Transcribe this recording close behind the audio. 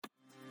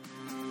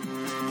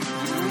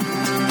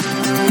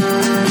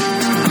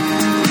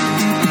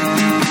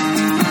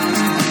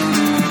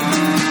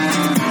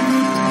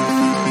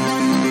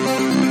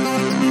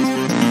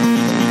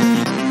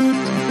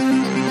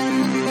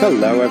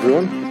Hello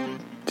everyone,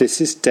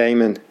 this is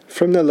Damon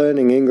from the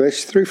Learning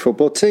English Through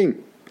Football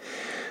team.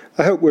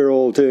 I hope we're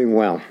all doing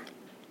well.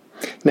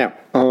 Now,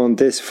 on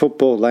this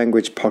football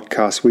language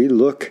podcast, we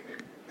look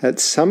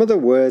at some of the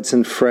words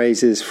and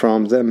phrases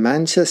from the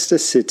Manchester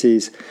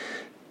City's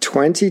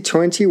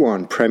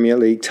 2021 Premier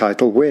League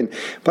title win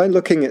by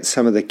looking at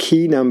some of the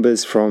key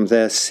numbers from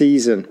their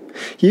season.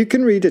 You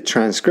can read a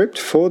transcript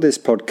for this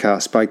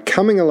podcast by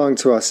coming along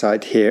to our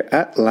site here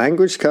at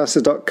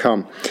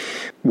languagecaster.com,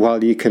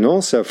 while you can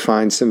also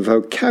find some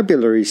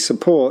vocabulary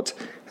support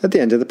at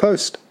the end of the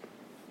post.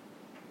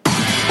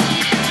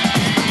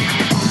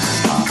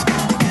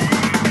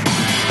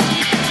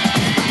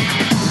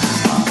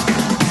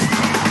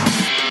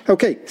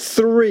 Okay,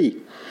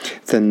 3.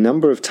 The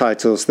number of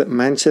titles that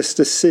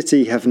Manchester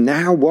City have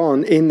now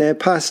won in their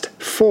past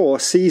 4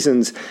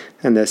 seasons,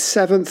 and their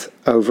 7th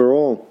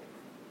overall.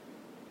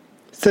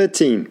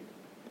 13.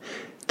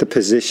 The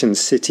position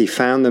City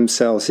found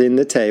themselves in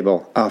the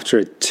table after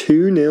a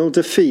 2-0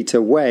 defeat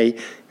away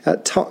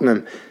at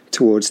Tottenham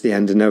towards the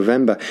end of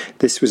November.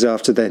 This was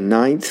after their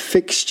 9th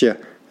fixture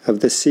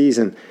of the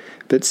season,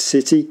 but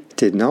City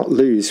did not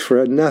lose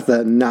for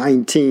another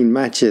 19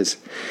 matches.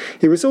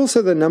 It was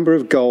also the number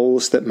of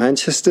goals that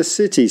Manchester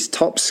City's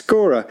top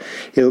scorer,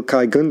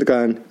 İlkay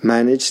Gündoğan,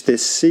 managed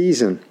this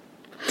season.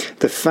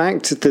 The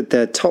fact that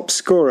their top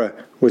scorer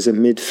was a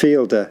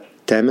midfielder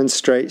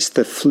demonstrates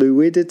the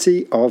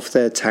fluidity of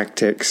their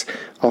tactics,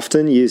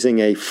 often using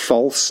a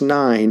false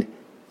 9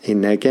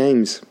 in their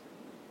games.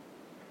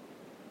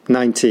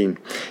 19.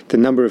 The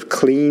number of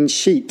clean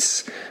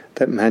sheets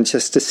that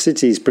Manchester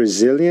City's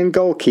Brazilian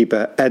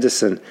goalkeeper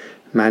Ederson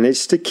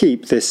managed to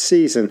keep this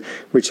season,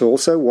 which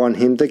also won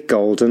him the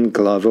Golden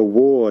Glove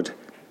Award.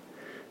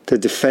 The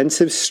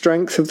defensive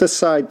strength of the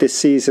side this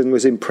season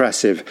was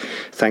impressive,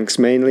 thanks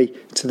mainly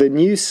to the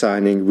new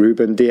signing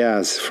Ruben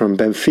Dias from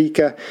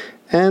Benfica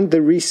and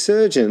the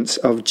resurgence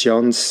of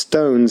John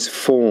Stones'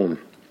 form.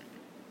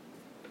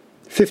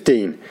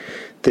 15.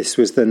 This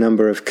was the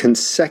number of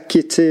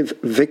consecutive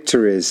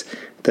victories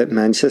that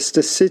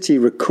Manchester City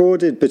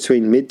recorded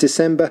between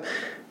mid-December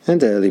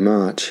and early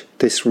March.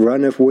 This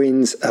run of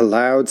wins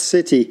allowed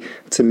City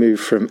to move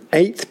from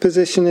 8th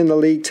position in the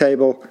league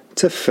table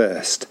to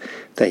 1st.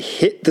 They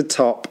hit the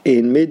top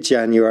in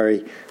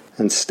mid-January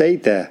and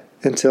stayed there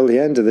until the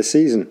end of the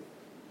season.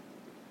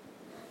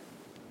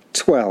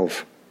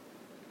 12.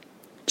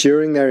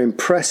 During their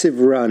impressive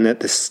run at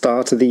the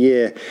start of the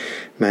year,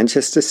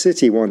 Manchester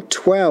City won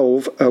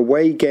 12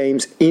 away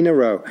games in a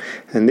row,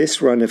 and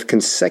this run of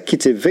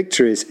consecutive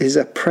victories is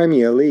a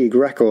Premier League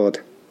record.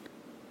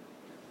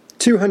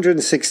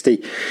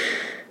 260.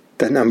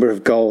 The number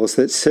of goals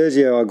that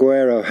Sergio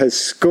Aguero has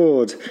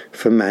scored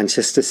for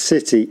Manchester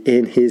City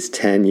in his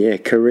 10-year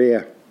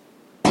career.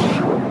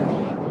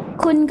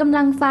 คุณกำ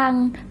ลังฟัง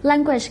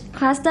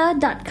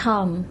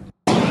languagecaster.com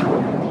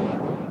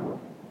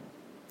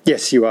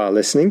Yes, you are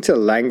listening to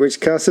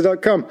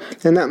languagecaster.com,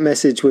 and that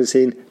message was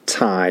in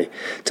Thai.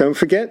 Don't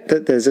forget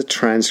that there's a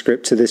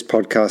transcript to this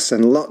podcast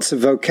and lots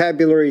of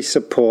vocabulary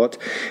support,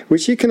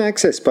 which you can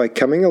access by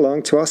coming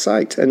along to our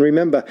site. And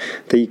remember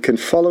that you can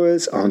follow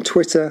us on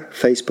Twitter,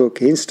 Facebook,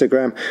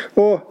 Instagram,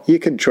 or you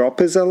can drop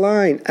us a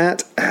line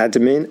at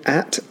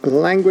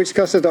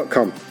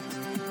admin@languagecaster.com.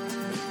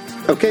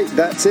 Okay,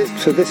 that's it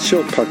for this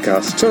short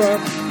podcast. Ta-ra!